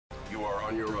You are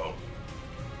on your own.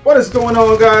 What is going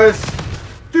on, guys?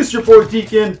 This is your boy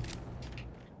Deacon.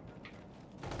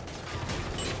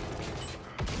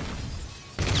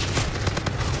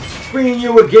 Bringing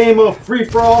you a game of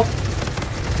free-for-all.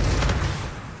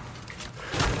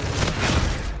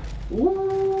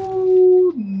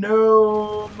 Ooh,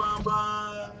 no,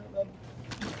 mama.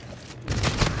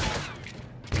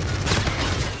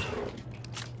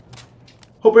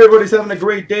 Hope everybody's having a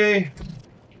great day.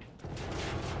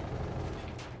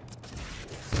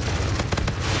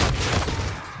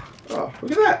 Oh,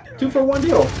 look at that. 2-for-1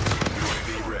 deal.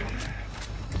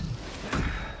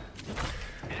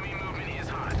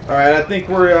 Alright, I think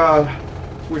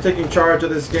we're taking charge of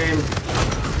this game.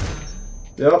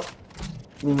 Yep.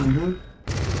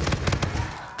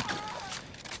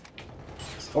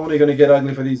 It's only gonna get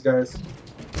ugly for these guys.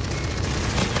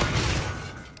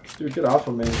 Dude, get off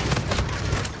of me.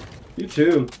 You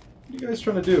too. What are you guys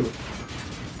trying to do?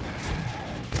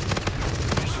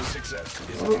 Mission success.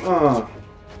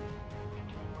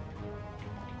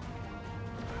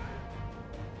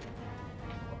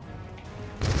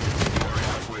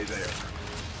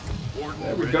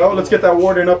 There we go. Let's get that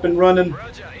warden up and running.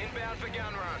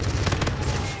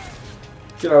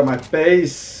 Get out of my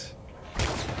face.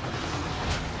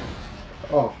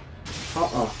 Oh.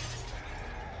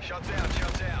 Shots out,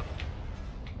 shots out.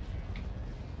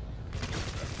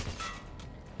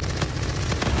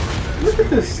 Look at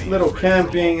this little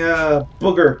camping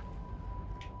booger.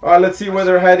 Alright, let's see where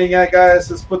they're hiding at, guys.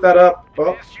 Let's put that up.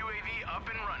 Oh.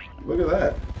 Look at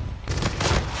that.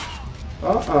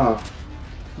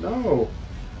 No.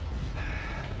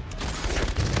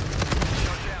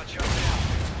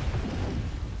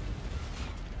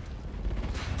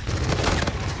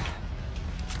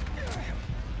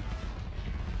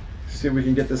 See if we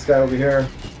can get this guy over here.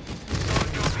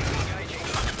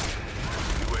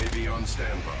 UAV on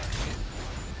standby.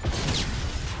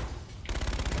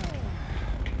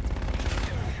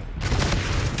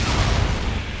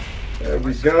 There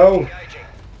we go.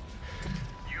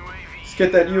 Let's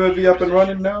get that UAV up and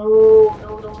running. No. Ooh, I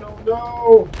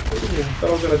thought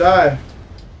I was gonna die.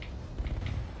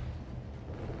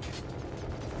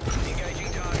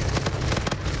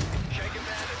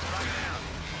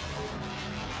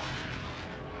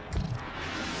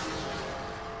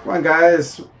 Come on,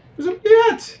 guys. Where's it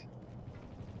yet?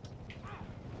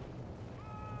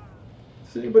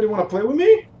 Does anybody want to play with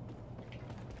me?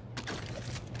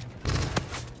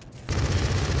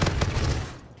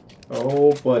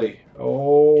 Oh, buddy.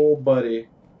 Oh, buddy.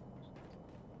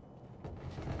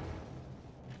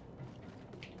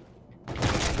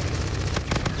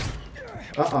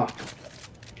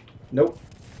 Nope.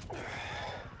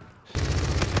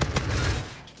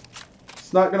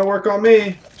 It's not gonna work on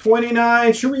me.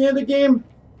 29. Should we end the game?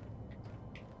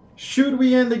 Should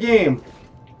we end the game?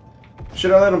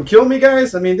 Should I let him kill me,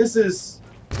 guys? I mean, this is...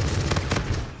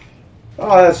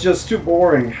 Oh, that's just too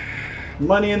boring.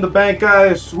 Money in the bank,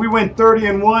 guys. We went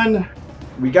 30-1.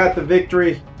 We got the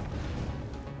victory.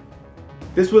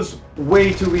 This was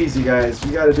way too easy, guys.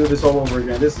 We got to do this all over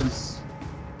again. This is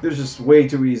just way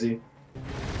too easy.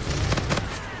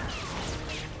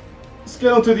 Let's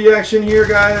get on to the action here,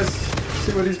 guys.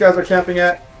 See where these guys are camping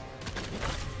at.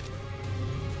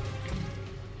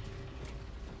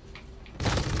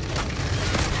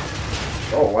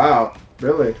 Oh, wow.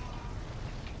 Really?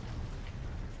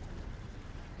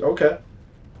 Okay.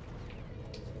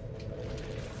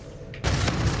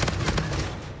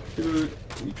 Dude,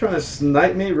 you trying to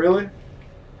snipe me? Really?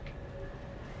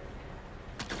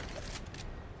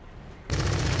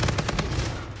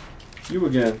 You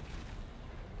again.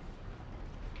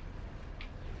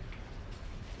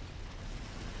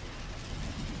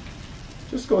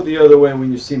 Just go the other way when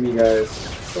you see me,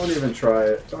 guys. Don't even try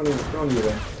it. Don't even.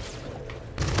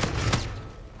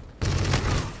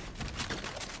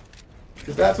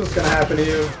 Because that's what's going to happen to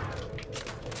you.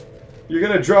 You're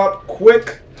going to drop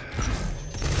quick.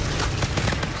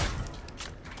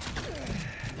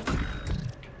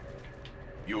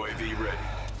 UAV ready.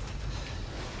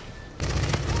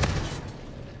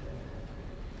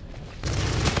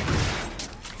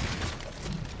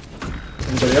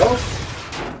 Anybody else?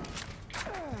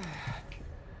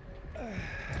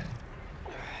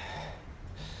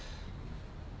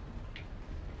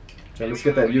 Okay, let's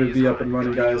get that UAV up and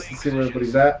running, guys. Let's see where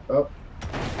everybody's at. Oh.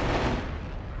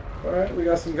 Alright, we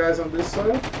got some guys on this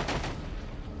side.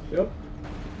 Yep.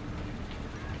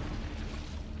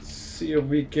 Let's see if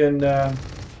we can give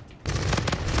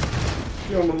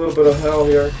them a little bit of hell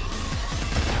here.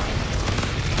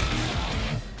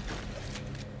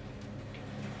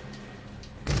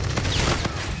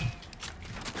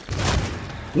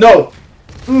 No!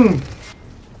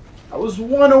 I was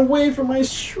one away from my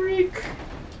streak.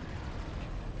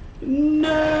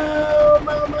 No,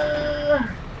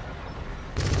 mama.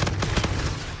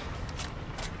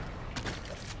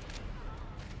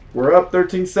 We're up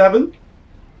 13-7.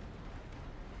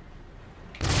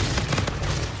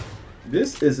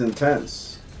 This is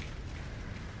intense.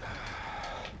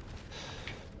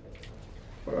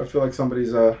 I feel like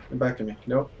somebody's backing me.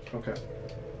 Nope. Okay.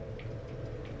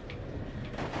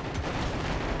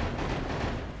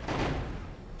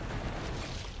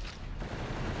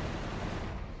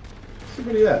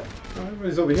 Somebody at? Oh,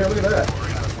 everybody's over here. Look at that. We're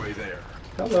halfway there.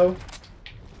 Hello.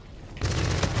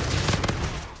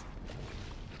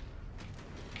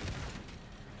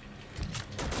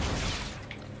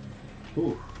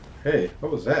 Ooh. Hey,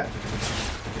 what was that?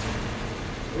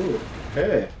 Ooh.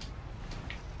 Hey.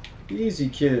 Easy,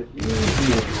 kid. Easy.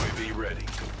 UAV ready.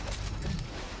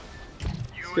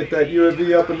 Let's get that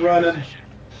UAV up and running.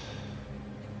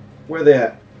 Where they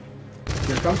at?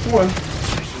 Here comes one.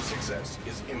 Mission success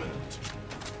is imminent.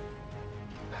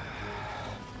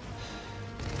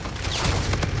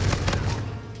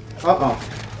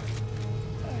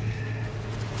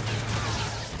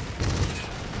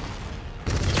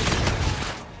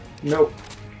 Nope.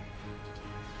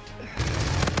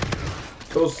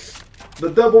 The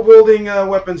double wielding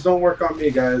weapons don't work on me,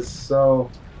 guys.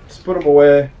 So just put them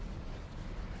away.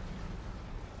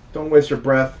 Don't waste your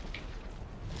breath.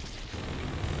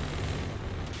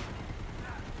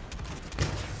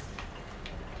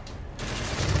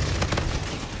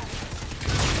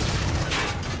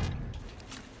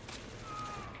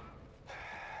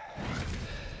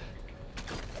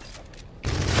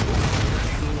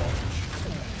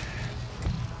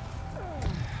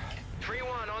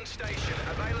 Station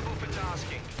available for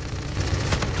tasking.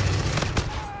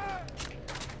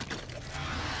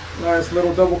 Nice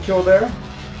little double kill there.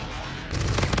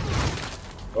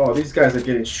 Oh, these guys are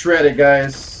getting shredded,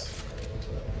 guys.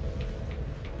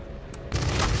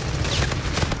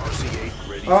 RC8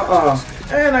 ready.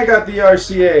 And I got the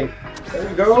RC8. There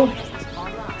we go.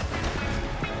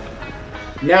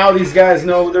 Now these guys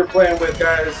know who they're playing with,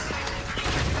 guys.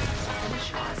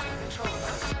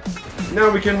 Now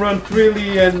we can run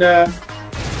freely and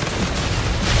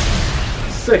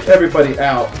sick everybody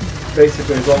out.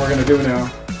 Basically is what we're gonna do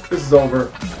now. This is over.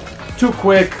 Too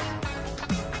quick.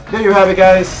 There you have it,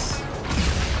 guys.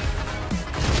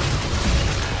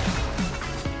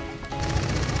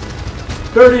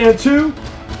 (30-2).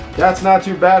 That's not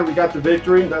too bad. We got the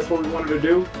victory. That's what we wanted to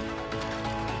do.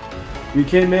 We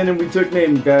came in and we took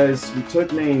names, guys. We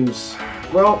took names.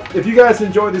 Well, if you guys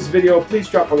enjoyed this video, please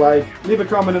drop a like, leave a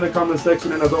comment in the comment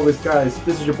section, and as always, guys,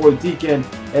 this is your boy Deacon,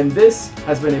 and this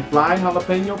has been a Flying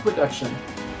Jalapeno production.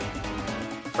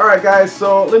 Alright guys,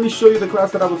 so let me show you the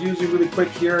class that I was using really quick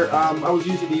here. I was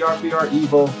using the RPR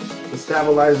Evo, the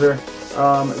stabilizer.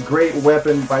 Great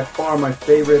weapon, by far my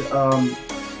favorite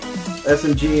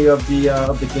SMG of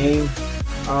the game.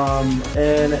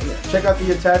 And check out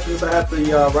the attachments. I have the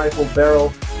rifle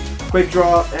barrel, quick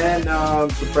draw, and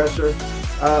suppressor.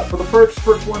 For the perks,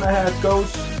 perk 1 I had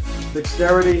Ghost,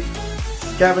 Dexterity,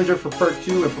 Scavenger for perk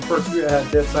 2, and for perk 3 I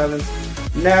had Dead Silence.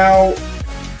 Now,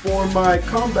 for my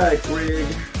combat rig,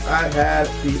 I had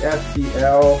the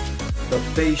FTL, the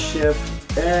Phase Shift,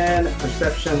 and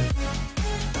Perception.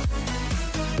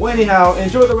 Well, anyhow,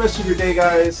 enjoy the rest of your day,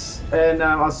 guys, and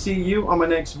I'll see you on my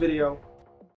next video.